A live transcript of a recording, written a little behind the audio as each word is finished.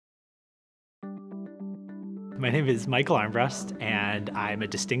My name is Michael Armbrust, and I'm a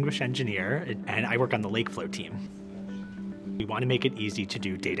distinguished engineer, and I work on the LakeFlow team. We want to make it easy to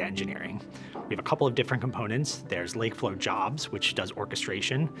do data engineering. We have a couple of different components. There's LakeFlow Jobs, which does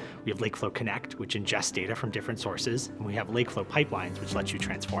orchestration. We have LakeFlow Connect, which ingests data from different sources. And we have LakeFlow Pipelines, which lets you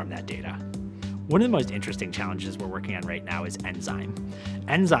transform that data. One of the most interesting challenges we're working on right now is Enzyme.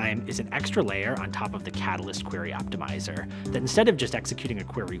 Enzyme is an extra layer on top of the Catalyst query optimizer that, instead of just executing a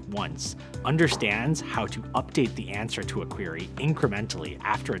query once, understands how to update the answer to a query incrementally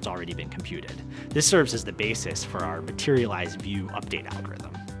after it's already been computed. This serves as the basis for our materialized view update algorithm.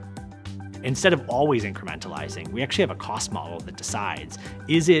 Instead of always incrementalizing, we actually have a cost model that decides,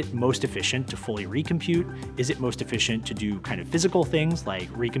 is it most efficient to fully recompute? Is it most efficient to do kind of physical things like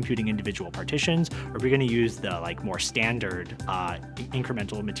recomputing individual partitions? Or are we going to use the more standard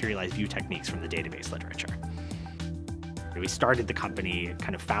incremental materialized view techniques from the database literature? We started the company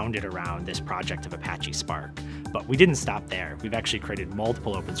kind of founded around this project of Apache Spark, but we didn't stop there. We've actually created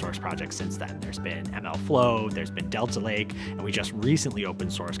multiple open source projects since then. There's been MLflow, there's been Delta Lake, and we just recently open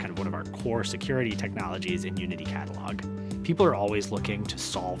sourced kind of one of our core security technologies in Unity Catalog. People are always looking to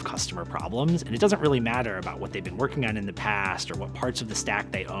solve customer problems, and it doesn't really matter about what they've been working on in the past or what parts of the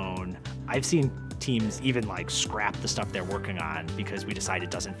stack they own. I've seen teams even scrap the stuff they're working on because we decide it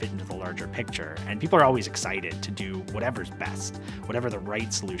doesn't fit into the larger picture. And people are always excited to do whatever's best, whatever the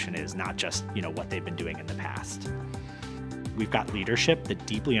right solution is, not just what they've been doing in the past. We've got leadership that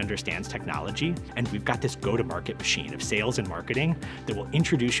deeply understands technology, and we've got this go-to-market machine of sales and marketing that will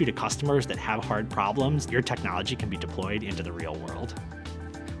introduce you to customers that have hard problems. Your technology can be deployed into the real world.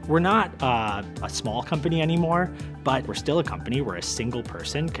 We're not a small company anymore, but we're still a company where a single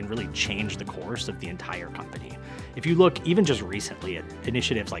person can really change the course of the entire company. If you look even just recently at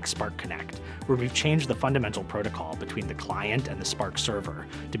initiatives like Spark Connect, where we've changed the fundamental protocol between the client and the Spark server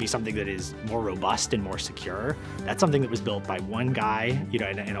to be something that is more robust and more secure, that's something that was built by one guy,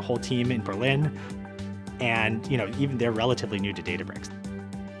 and a whole team in Berlin. And even they're relatively new to Databricks.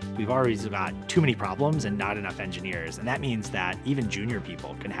 We've always got too many problems and not enough engineers, and that means that even junior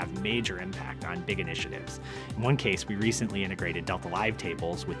people can have major impact on big initiatives. In one case, we recently integrated Delta Live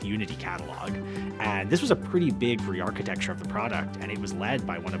tables with Unity Catalog, and this was a pretty big re-architecture of the product, and it was led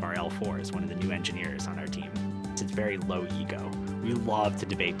by one of our L4s, one of the new engineers on our team. It's very low ego. We love to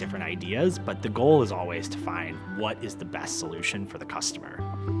debate different ideas, but the goal is always to find what is the best solution for the customer.